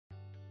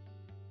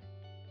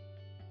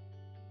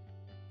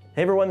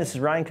Hey everyone, this is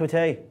Ryan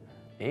Cote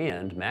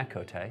And Matt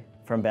Cote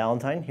from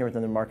Ballantine, here with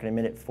another Marketing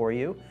Minute for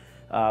you.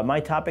 My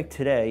topic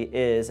today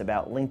is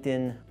about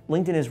LinkedIn.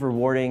 LinkedIn is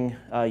rewarding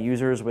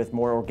users with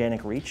more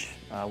organic reach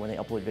when they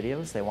upload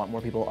videos. They want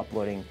more people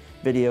uploading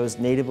videos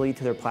natively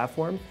to their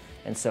platform.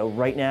 And so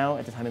right now,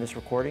 at the time of this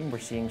recording, we're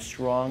seeing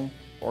strong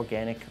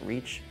organic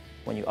reach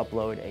when you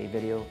upload a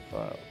video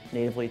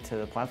natively to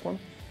the platform.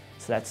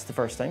 So that's the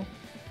first thing.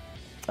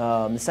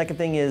 The second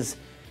thing is,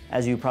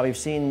 as you probably have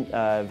seen,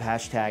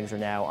 hashtags are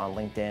now on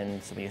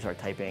LinkedIn. So when you start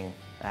typing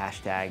a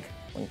hashtag,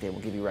 LinkedIn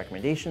will give you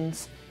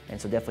recommendations.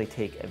 And so definitely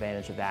take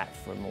advantage of that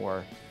for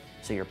more,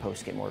 so your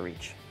posts get more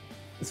reach.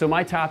 So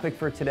my topic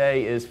for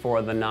today is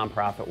for the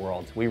nonprofit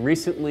world. We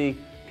recently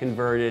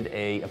converted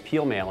a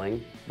appeal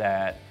mailing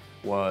that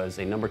was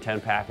a number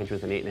 10 package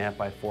with an 8.5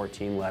 by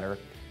 14 letter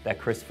that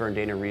Christopher and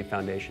Dana Reed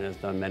Foundation has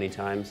done many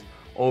times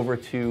over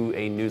to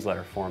a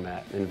newsletter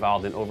format. It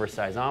involved an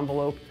oversized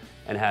envelope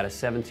and had a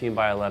 17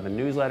 by 11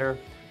 newsletter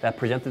that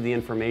presented the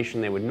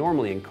information they would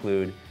normally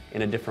include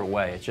in a different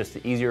way. It's just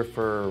easier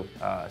for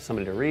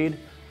somebody to read,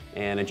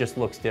 and it just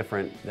looks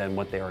different than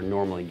what they are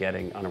normally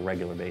getting on a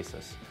regular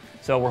basis.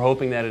 So we're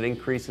hoping that it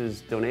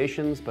increases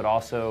donations, but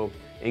also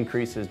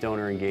increases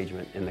donor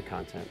engagement in the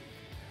content.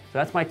 So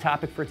that's my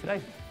topic for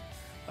today.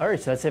 All right,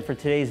 so that's it for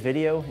today's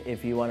video.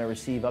 If you want to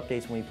receive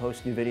updates when we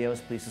post new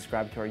videos, please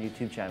subscribe to our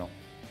YouTube channel.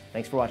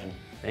 Thanks for watching.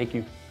 Thank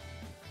you.